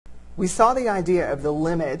We saw the idea of the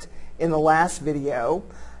limit in the last video.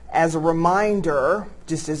 As a reminder,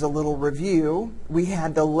 just as a little review, we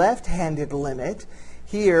had the left-handed limit.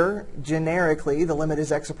 Here, generically, the limit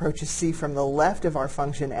as x approaches c from the left of our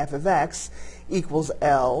function f of x equals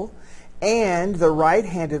L. And the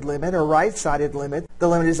right-handed limit, or right-sided limit, the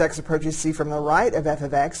limit as x approaches c from the right of f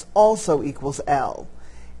of x also equals L.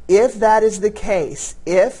 If that is the case,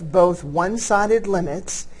 if both one-sided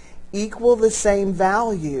limits equal the same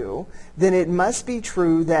value, then it must be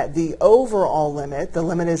true that the overall limit, the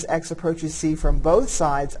limit as x approaches c from both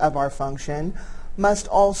sides of our function, must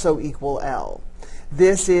also equal L.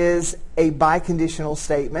 This is a biconditional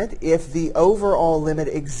statement. If the overall limit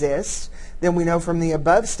exists, then we know from the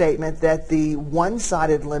above statement that the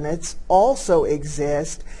one-sided limits also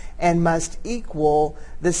exist and must equal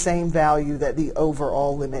the same value that the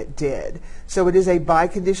overall limit did. So it is a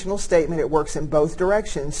biconditional statement. It works in both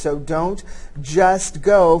directions. So don't just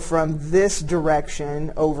go from this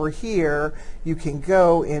direction over here. You can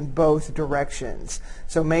go in both directions.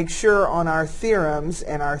 So make sure on our theorems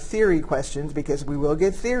and our theory questions, because we will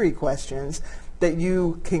get theory questions, that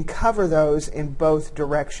you can cover those in both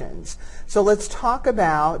directions. So let's talk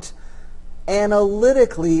about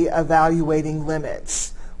analytically evaluating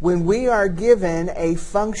limits. When we are given a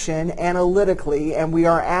function analytically and we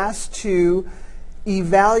are asked to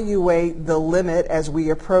evaluate the limit as we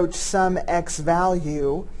approach some x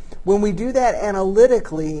value, when we do that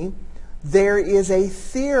analytically, there is a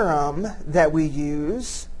theorem that we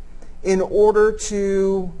use in order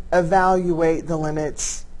to evaluate the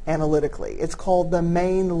limits analytically. It's called the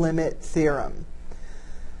Main Limit Theorem.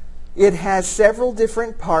 It has several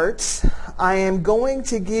different parts. I am going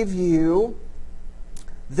to give you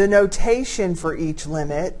the notation for each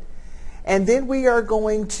limit, and then we are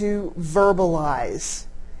going to verbalize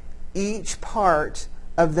each part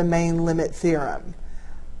of the Main Limit Theorem.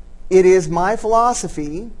 It is my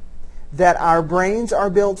philosophy that our brains are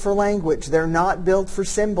built for language. They're not built for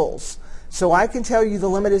symbols. So I can tell you the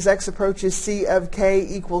limit as x approaches c of k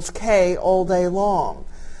equals k all day long.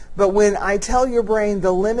 But when I tell your brain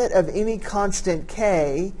the limit of any constant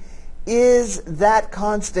k is that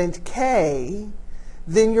constant k,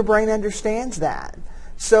 then your brain understands that.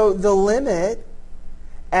 So the limit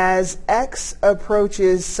as x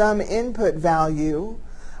approaches some input value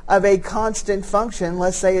of a constant function,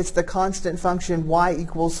 let's say it's the constant function y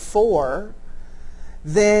equals 4,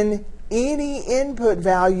 then any input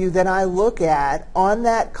value that I look at on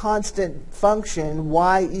that constant function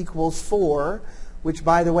y equals 4, which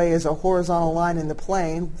by the way is a horizontal line in the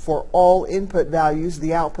plane for all input values,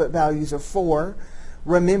 the output values of 4.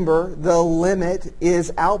 Remember, the limit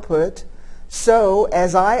is output. So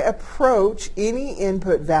as I approach any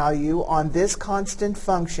input value on this constant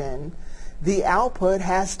function, the output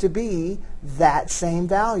has to be that same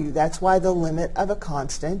value. That's why the limit of a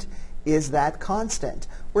constant is that constant.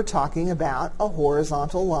 We're talking about a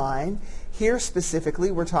horizontal line. Here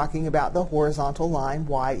specifically, we're talking about the horizontal line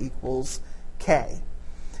y equals k.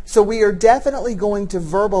 So we are definitely going to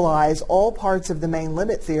verbalize all parts of the Main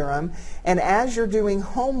Limit Theorem, and as you're doing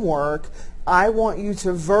homework, I want you to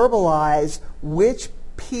verbalize which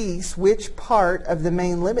piece, which part of the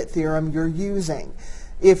Main Limit Theorem you're using.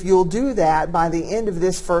 If you'll do that by the end of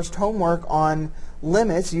this first homework on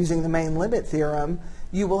limits using the Main Limit Theorem,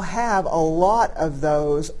 you will have a lot of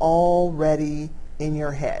those already in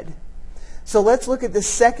your head. So let's look at the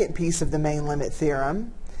second piece of the Main Limit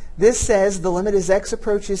Theorem. This says the limit as x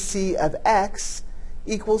approaches c of x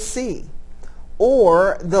equals c,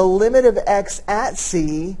 or the limit of x at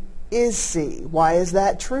c is c. Why is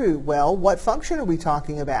that true? Well, what function are we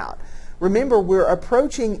talking about? Remember, we're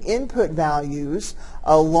approaching input values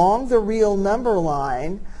along the real number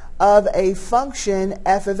line of a function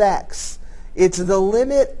f of x. It's the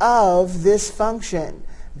limit of this function.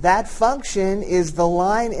 That function is the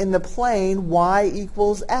line in the plane y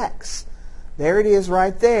equals x. There it is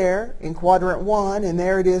right there in quadrant 1, and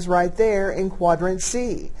there it is right there in quadrant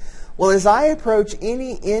C. Well, as I approach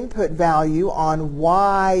any input value on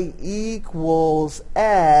y equals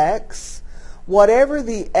x, whatever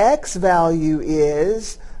the x value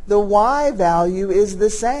is, the y value is the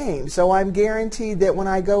same. So I'm guaranteed that when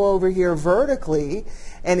I go over here vertically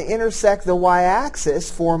and intersect the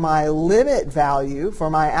y-axis for my limit value, for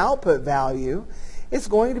my output value, it's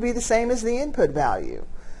going to be the same as the input value.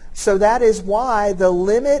 So that is why the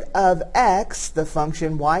limit of x, the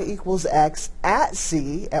function y equals x at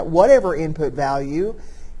c, at whatever input value,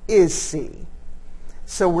 is c.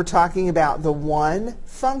 So we're talking about the one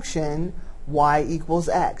function y equals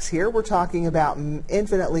x. Here we're talking about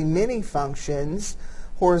infinitely many functions,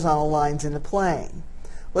 horizontal lines in the plane.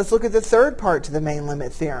 Let's look at the third part to the main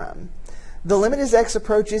limit theorem. The limit as x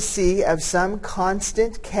approaches c of some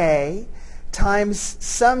constant k times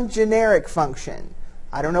some generic function.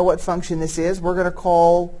 I don't know what function this is. We're going to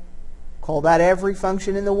call that every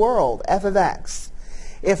function in the world, f of x.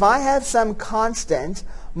 If I have some constant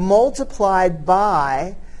multiplied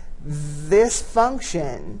by this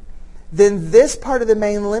function, then this part of the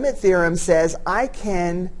main limit theorem says I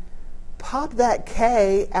can pop that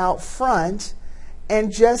k out front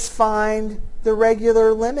and just find the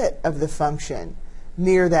regular limit of the function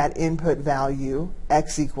near that input value,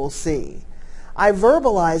 x equals c. I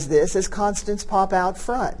verbalize this as constants pop out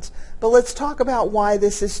front. But let's talk about why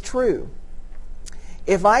this is true.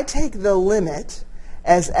 If I take the limit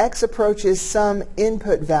as x approaches some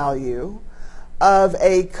input value of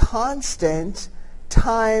a constant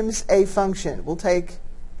times a function, we'll take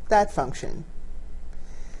that function.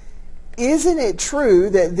 Isn't it true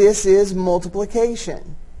that this is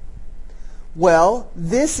multiplication? Well,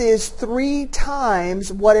 this is 3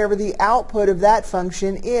 times whatever the output of that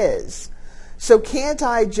function is. So can't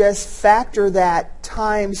I just factor that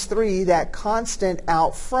times 3, that constant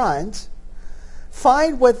out front,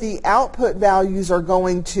 find what the output values are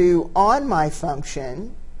going to on my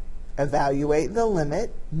function, evaluate the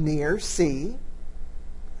limit near c,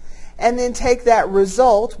 and then take that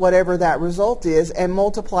result, whatever that result is, and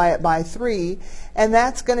multiply it by 3, and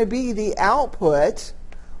that's going to be the output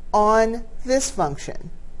on this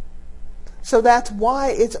function. So that's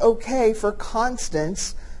why it's okay for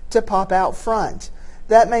constants to pop out front.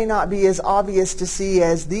 That may not be as obvious to see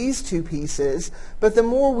as these two pieces, but the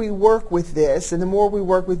more we work with this and the more we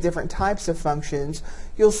work with different types of functions,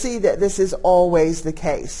 you'll see that this is always the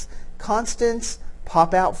case. Constants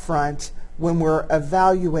pop out front when we're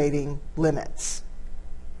evaluating limits.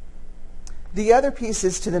 The other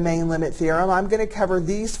pieces to the main limit theorem, I'm going to cover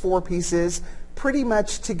these 4 pieces pretty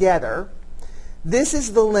much together. This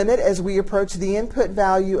is the limit as we approach the input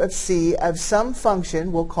value of c of some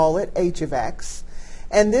function, we'll call it h of x,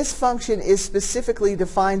 and this function is specifically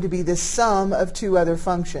defined to be the sum of 2 other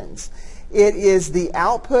functions. It is the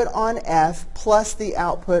output on f plus the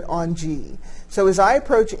output on g. So as I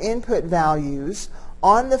approach input values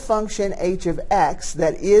on the function h of x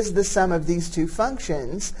that is the sum of these 2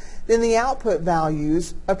 functions, then the output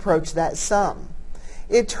values approach that sum.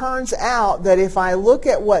 It turns out that if I look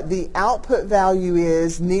at what the output value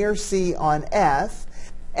is near c on f,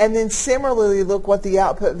 and then similarly look what the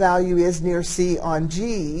output value is near c on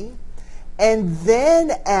g, and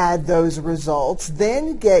then add those results,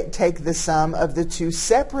 then take the sum of the 2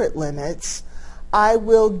 separate limits, I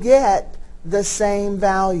will get the same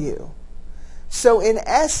value. So in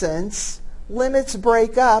essence, limits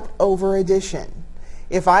break up over addition.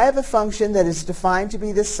 If I have a function that is defined to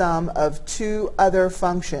be the sum of 2 other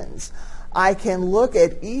functions, I can look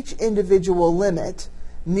at each individual limit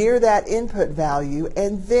near that input value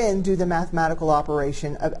and then do the mathematical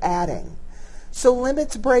operation of adding. So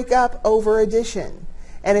limits break up over addition.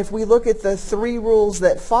 And if we look at the 3 rules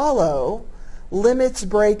that follow, limits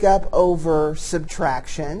break up over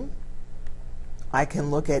subtraction. I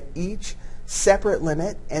can look at each separate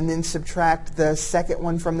limit and then subtract the second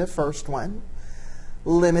one from the first one.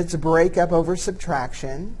 Limits break up over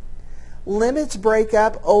subtraction. Limits break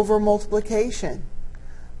up over multiplication.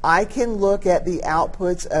 I can look at the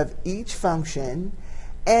outputs of each function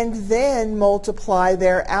and then multiply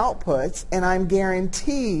their outputs, and I'm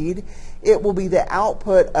guaranteed it will be the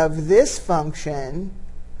output of this function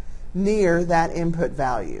near that input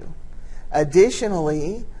value.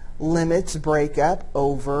 Additionally, limits break up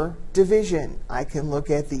over division. I can look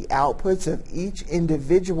at the outputs of each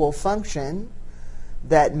individual function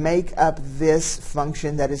that make up this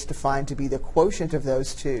function that is defined to be the quotient of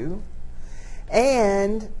those 2,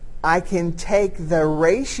 and I can take the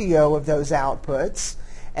ratio of those outputs,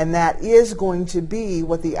 and that is going to be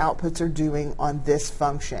what the outputs are doing on this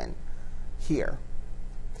function here.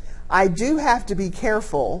 I do have to be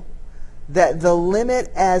careful that the limit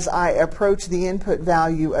as I approach the input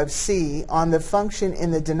value of c on the function in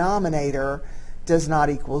the denominator does not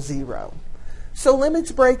equal 0. So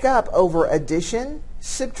limits break up over addition,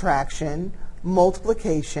 subtraction,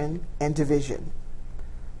 multiplication, and division.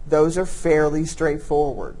 Those are fairly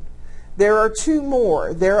straightforward. There are 2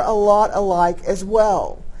 more. They're a lot alike as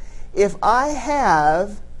well. If I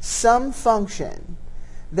have some function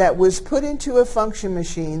that was put into a function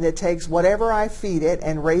machine that takes whatever I feed it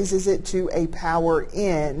and raises it to a power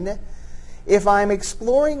n, if I'm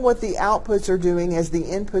exploring what the outputs are doing as the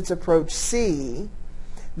inputs approach c,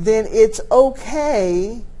 then it's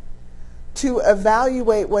okay to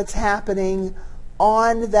evaluate what's happening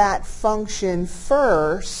on that function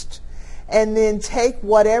first and then take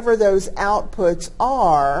whatever those outputs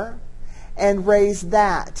are and raise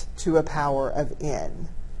that to a power of n.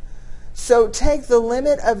 So take the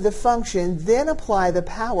limit of the function, then apply the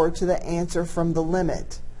power to the answer from the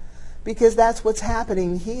limit. Because that's what's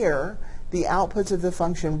happening here. The outputs of the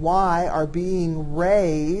function y are being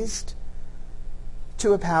raised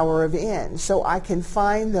to a power of n. So I can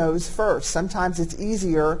find those first. Sometimes it's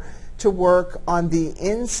easier to work on the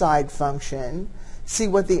inside function, see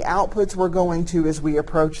what the outputs we're going to as we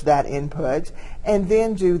approach that input, and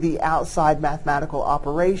then do the outside mathematical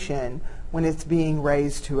operation when it's being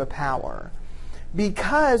raised to a power.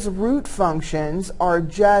 Because root functions are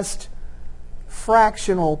just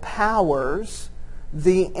fractional powers,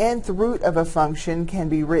 the nth root of a function can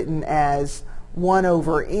be written as 1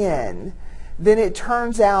 over n, then it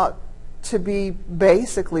turns out to be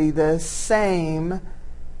basically the same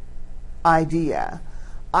idea.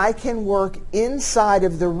 I can work inside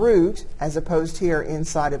of the root, as opposed here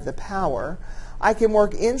inside of the power. I can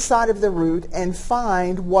work inside of the root and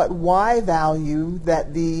find what y value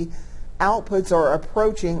that the outputs are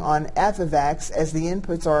approaching on f of x as the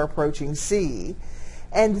inputs are approaching c.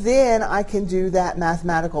 And then I can do that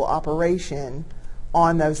mathematical operation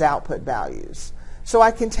on those output values. So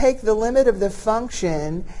I can take the limit of the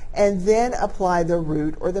function and then apply the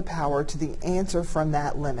root or the power to the answer from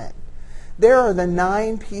that limit. There are the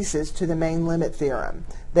 9 pieces to the main limit theorem.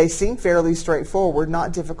 They seem fairly straightforward,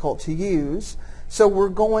 not difficult to use. So we're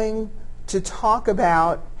going to talk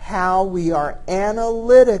about how we are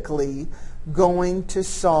analytically going to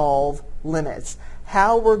solve limits,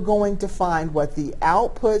 how we're going to find what the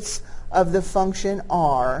outputs of the function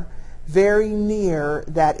are very near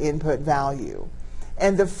that input value.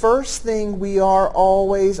 And the first thing we are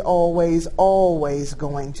always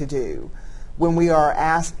going to do when we are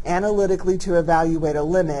asked analytically to evaluate a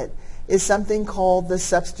limit is something called the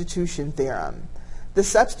substitution theorem. The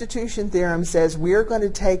substitution theorem says we're going to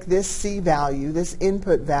take this c value, this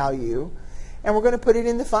input value, and we're going to put it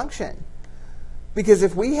in the function. Because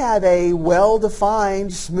if we have a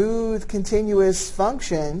well-defined, smooth, continuous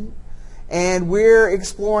function, and we're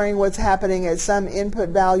exploring what's happening at some input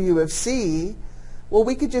value of c, well,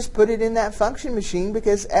 we could just put it in that function machine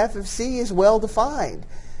because f of c is well-defined.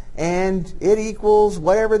 And it equals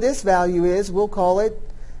whatever this value is, we'll call it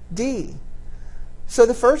d. So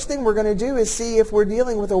the first thing we're going to do is see if we're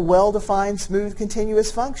dealing with a well-defined, smooth,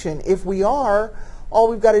 continuous function. If we are, all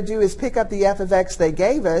we've got to do is pick up the f of x they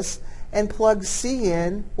gave us and plug c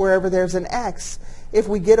in wherever there's an x. If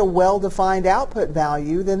we get a well-defined output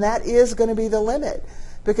value, then that is going to be the limit.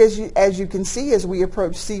 Because as you can see, as we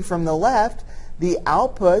approach c from the left, the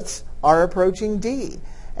outputs are approaching d.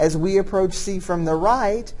 As we approach c from the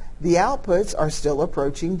right, the outputs are still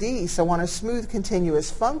approaching d. So on a smooth, continuous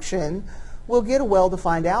function, we'll get a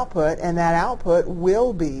well-defined output, and that output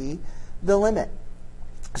will be the limit.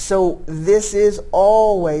 So this is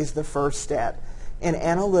always the first step in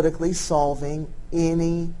analytically solving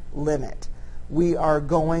any limit. We are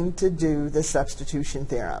going to do the substitution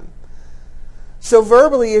theorem. So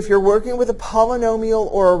verbally, if you're working with a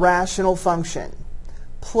polynomial or a rational function,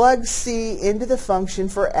 plug c into the function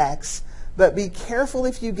for x, but be careful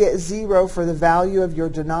if you get 0 for the value of your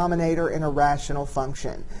denominator in a rational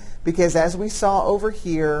function. Because as we saw over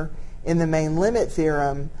here in the main limit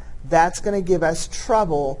theorem, that's going to give us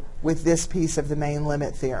trouble with this piece of the main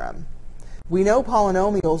limit theorem. We know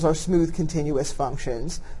polynomials are smooth continuous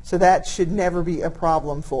functions, so that should never be a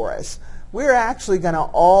problem for us. We're actually going to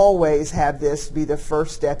always have this be the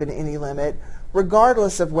first step in any limit,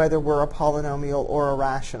 regardless of whether we're a polynomial or a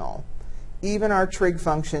rational. Even our trig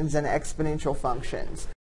functions and exponential functions.